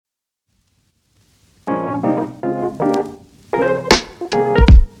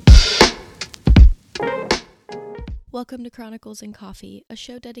Welcome to Chronicles and Coffee, a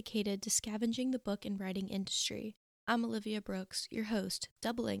show dedicated to scavenging the book and writing industry. I'm Olivia Brooks, your host,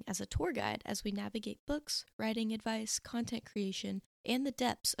 doubling as a tour guide as we navigate books, writing advice, content creation, and the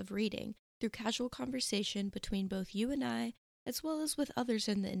depths of reading through casual conversation between both you and I, as well as with others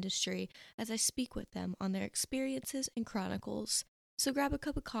in the industry as I speak with them on their experiences and chronicles. So grab a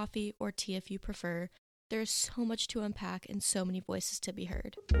cup of coffee or tea if you prefer. There is so much to unpack and so many voices to be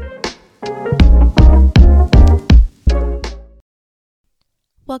heard.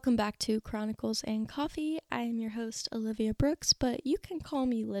 Welcome back to Chronicles and Coffee. I am your host, Olivia Brooks, but you can call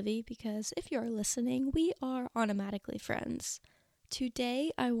me Livy because if you're listening, we are automatically friends.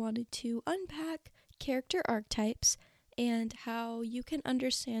 Today, I wanted to unpack character archetypes and how you can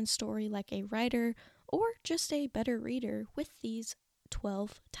understand story like a writer or just a better reader with these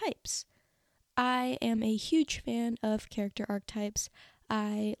 12 types. I am a huge fan of character archetypes.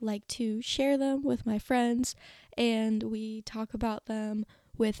 I like to share them with my friends, and we talk about them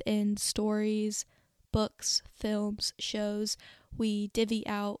within stories, books, films, shows. We divvy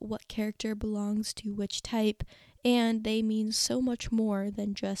out what character belongs to which type, and they mean so much more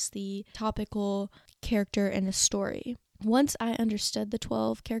than just the topical character in a story. Once I understood the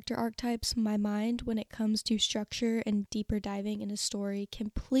 12 character archetypes, my mind, when it comes to structure and deeper diving in a story,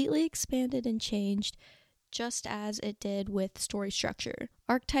 completely expanded and changed, just as it did with story structure.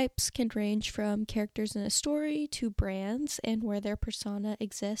 Archetypes can range from characters in a story to brands and where their persona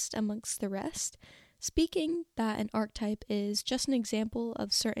exists amongst the rest. Speaking that an archetype is just an example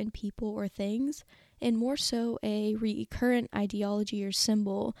of certain people or things, and more so a recurrent ideology or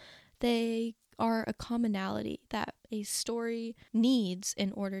symbol, they are a commonality that a story needs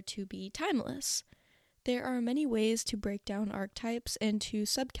in order to be timeless. There are many ways to break down archetypes into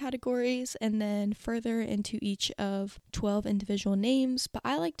subcategories and then further into each of 12 individual names, but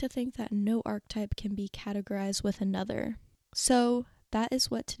I like to think that no archetype can be categorized with another. So that is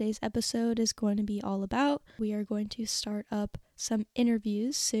what today's episode is going to be all about. We are going to start up some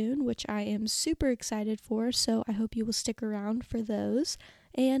interviews soon, which I am super excited for, so I hope you will stick around for those,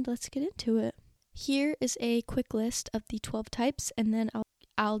 and let's get into it. Here is a quick list of the 12 types, and then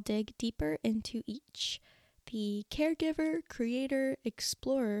I'll dig deeper into each. The caregiver, creator,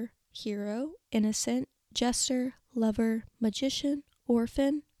 explorer, hero, innocent, jester, lover, magician,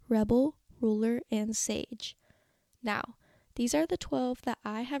 orphan, rebel, ruler, and sage. Now, these are the 12 that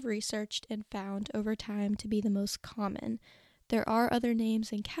I have researched and found over time to be the most common. There are other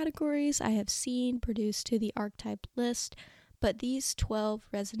names and categories I have seen produced to the archetype list, but these 12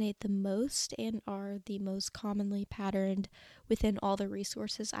 resonate the most and are the most commonly patterned within all the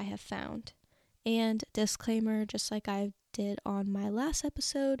resources I have found. And disclaimer, just like I did on my last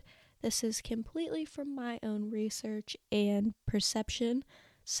episode, this is completely from my own research and perception,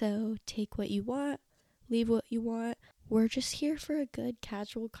 so take what you want, leave what you want. We're just here for a good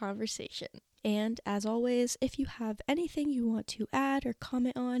casual conversation. And as always, if you have anything you want to add or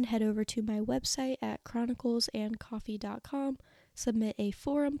comment on, head over to my website at chroniclesandcoffee.com, submit a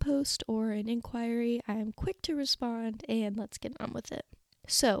forum post or an inquiry. I am quick to respond, and let's get on with it.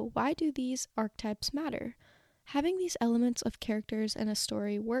 So, why do these archetypes matter? Having these elements of characters in a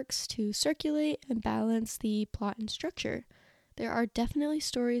story works to circulate and balance the plot and structure. There are definitely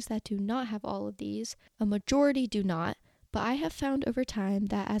stories that do not have all of these. A majority do not. But I have found over time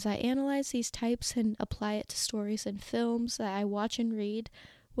that as I analyze these types and apply it to stories and films that I watch and read,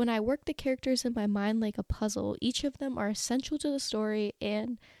 when I work the characters in my mind like a puzzle, each of them are essential to the story,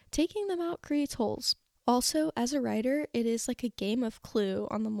 and taking them out creates holes. Also, as a writer, it is like a game of Clue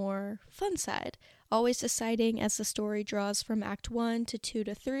on the more fun side, always deciding as the story draws from Act 1 to 2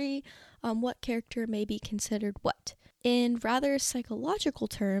 to 3 what character may be considered what. In rather psychological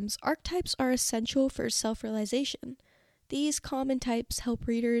terms, archetypes are essential for self-realization. These common types help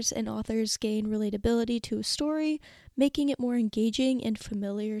readers and authors gain relatability to a story, making it more engaging and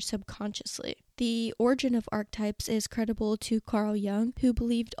familiar subconsciously. The origin of archetypes is credible to Carl Jung, who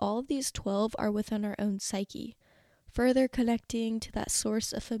believed all of these 12 are within our own psyche, further connecting to that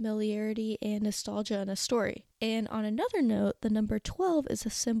source of familiarity and nostalgia in a story. And on another note, the number 12 is a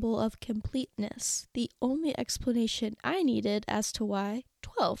symbol of completeness, the only explanation I needed as to why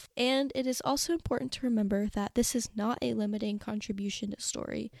 12. And it is also important to remember that this is not a limiting contribution to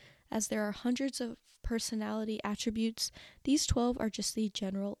story, as there are hundreds of personality attributes. These 12 are just the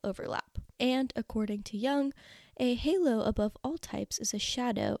general overlap. And according to Jung, a halo above all types is a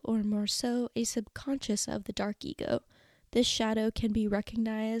shadow, or more so, a subconscious of the dark ego. This shadow can be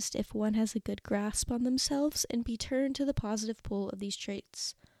recognized if one has a good grasp on themselves and be turned to the positive pull of these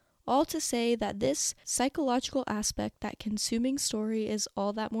traits. All to say that this psychological aspect, that consuming story, is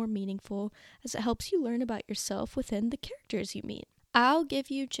all that more meaningful as it helps you learn about yourself within the characters you meet. I'll give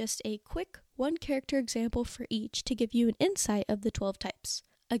you just a quick one character example for each to give you an insight of the 12 types.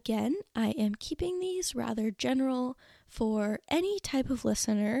 Again, I am keeping these rather general for any type of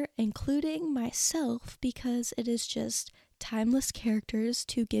listener, including myself, because it is just timeless characters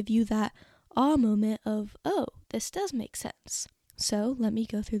to give you that awe moment of, oh, this does make sense. So let me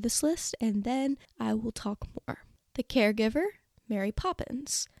go through this list and then I will talk more. The caregiver, Mary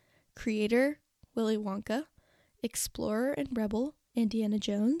Poppins. Creator, Willy Wonka. Explorer and rebel, Indiana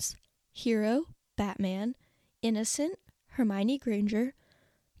Jones. Hero, Batman. Innocent, Hermione Granger.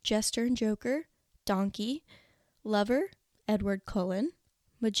 Jester and Joker, Donkey. Lover, Edward Cullen.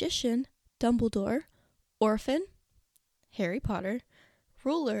 Magician, Dumbledore. Orphan, Harry Potter.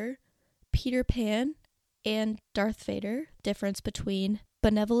 Ruler, Peter Pan and Darth Vader, difference between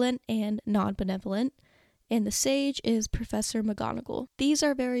benevolent and non-benevolent. And the sage is Professor McGonagall. These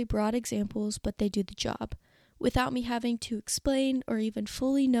are very broad examples, but they do the job. Without me having to explain or even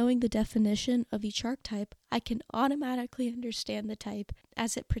fully knowing the definition of each archetype, I can automatically understand the type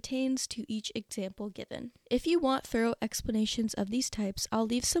as it pertains to each example given. If you want thorough explanations of these types, I'll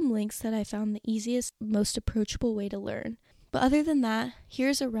leave some links that I found the easiest, most approachable way to learn. But other than that,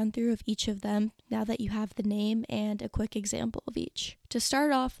 here's a run through of each of them now that you have the name and a quick example of each. To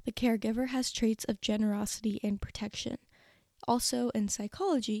start off, the caregiver has traits of generosity and protection, also in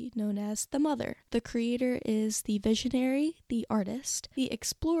psychology known as the mother. The creator is the visionary, the artist. The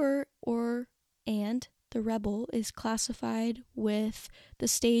explorer and the rebel is classified with the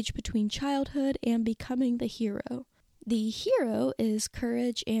stage between childhood and becoming the hero. The hero is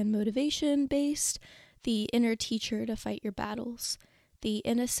courage and motivation based, the inner teacher to fight your battles. The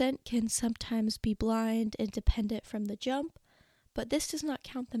innocent can sometimes be blind and dependent from the jump, but this does not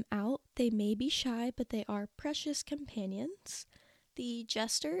count them out. They may be shy, but they are precious companions. The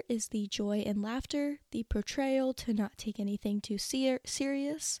jester is the joy and laughter, the portrayal to not take anything too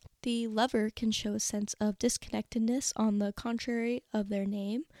serious. The lover can show a sense of disconnectedness on the contrary of their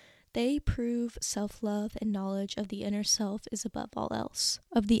name. They prove self-love and knowledge of the inner self is above all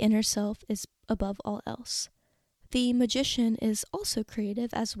else. The magician is also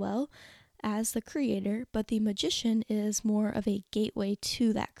creative as well as the creator, but the magician is more of a gateway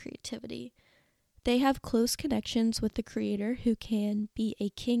to that creativity. They have close connections with the creator who can be a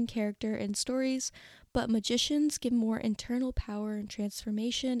king character in stories, but magicians give more internal power and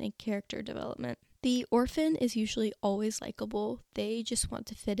transformation and character development. The orphan is usually always likable. They just want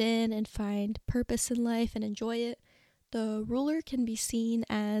to fit in and find purpose in life and enjoy it. The ruler can be seen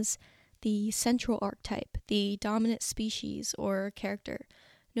as the central archetype, the dominant species or character.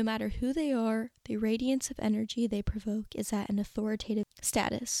 No matter who they are, the radiance of energy they provoke is at an authoritative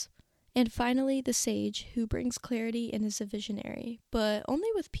status. And finally, the sage, who brings clarity and is a visionary, but only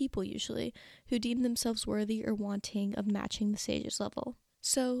with people usually, who deem themselves worthy or wanting of matching the sage's level.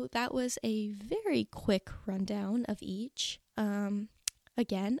 So that was a very quick rundown of each.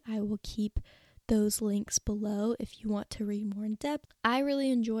 Again, I will keep those links below if you want to read more in depth. I really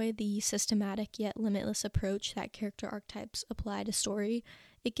enjoy the systematic yet limitless approach that character archetypes apply to story.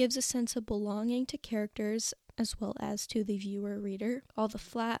 It gives a sense of belonging to characters as well as to the viewer-reader, all the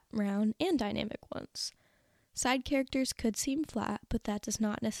flat, round, and dynamic ones. Side characters could seem flat, but that does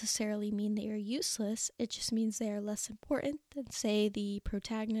not necessarily mean they are useless. It just means they are less important than, say, the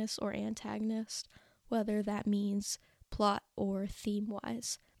protagonist or antagonist, whether that means plot or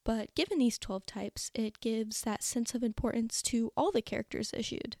theme-wise. But given these 12 types, it gives that sense of importance to all the characters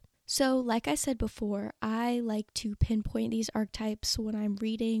issued. So, like I said before, I like to pinpoint these archetypes when I'm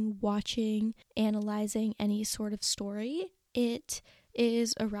reading, watching, analyzing any sort of story. It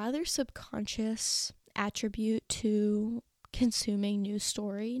is a rather subconscious attribute to consuming news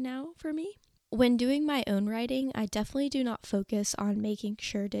story now for me. When doing my own writing, I definitely do not focus on making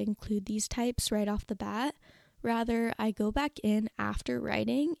sure to include these types right off the bat. Rather, I go back in after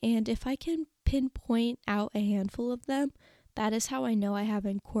writing, and if I can pinpoint out a handful of them, that is how I know I have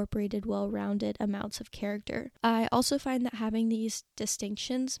incorporated well-rounded amounts of character. I also find that having these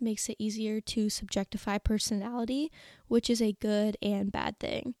distinctions makes it easier to subjectify personality, which is a good and bad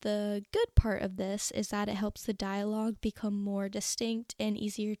thing. The good part of this is that it helps the dialogue become more distinct and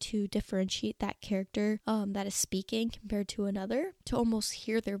easier to differentiate that character that is speaking compared to another, to almost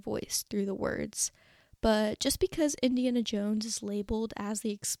hear their voice through the words. But just because Indiana Jones is labeled as the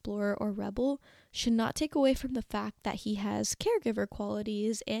explorer or rebel should not take away from the fact that he has caregiver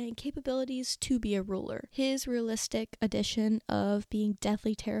qualities and capabilities to be a ruler. His realistic addition of being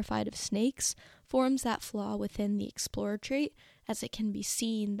deathly terrified of snakes forms that flaw within the explorer trait, as it can be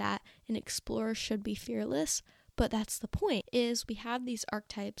seen that an explorer should be fearless. But that's the point, is we have these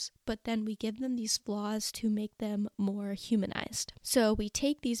archetypes, but then we give them these flaws to make them more humanized. So we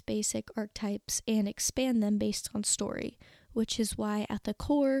take these basic archetypes and expand them based on story, which is why at the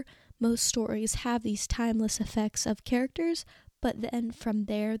core, most stories have these timeless effects of characters, but then from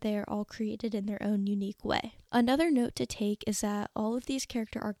there, they're all created in their own unique way. Another note to take is that all of these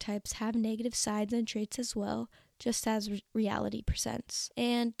character archetypes have negative sides and traits as well, just as reality presents.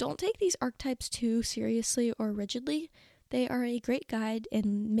 And don't take these archetypes too seriously or rigidly. They are a great guide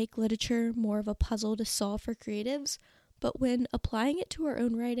and make literature more of a puzzle to solve for creatives, but when applying it to our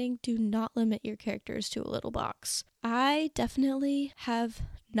own writing, do not limit your characters to a little box. I definitely have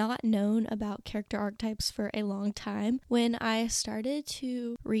not known about character archetypes for a long time. When I started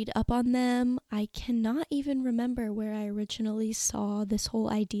to read up on them, I cannot even remember where I originally saw this whole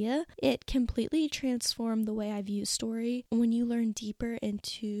idea. It completely transformed the way I view story when you learn deeper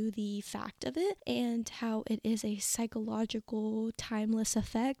into the fact of it and how it is a psychological, timeless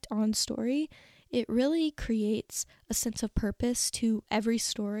effect on story. It really creates a sense of purpose to every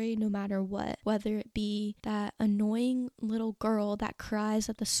story, no matter what, whether it be that annoying little girl that cries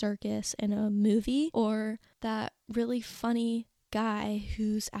at the circus in a movie or that really funny guy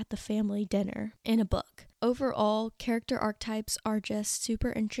who's at the family dinner in a book. Overall, character archetypes are just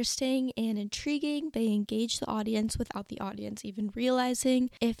super interesting and intriguing. They engage the audience without the audience even realizing.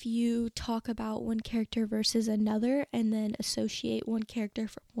 If you talk about one character versus another and then associate one character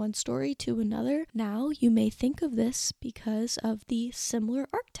from one story to another, now you may think of this because of the similar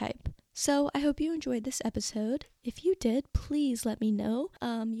archetype. So I hope you enjoyed this episode. If you did, please let me know.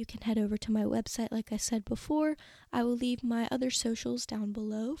 You can head over to my website like I said before. I will leave my other socials down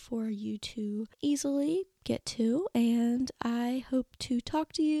below for you to easily get to. And I hope to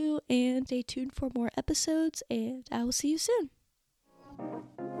talk to you and stay tuned for more episodes, and I will see you soon.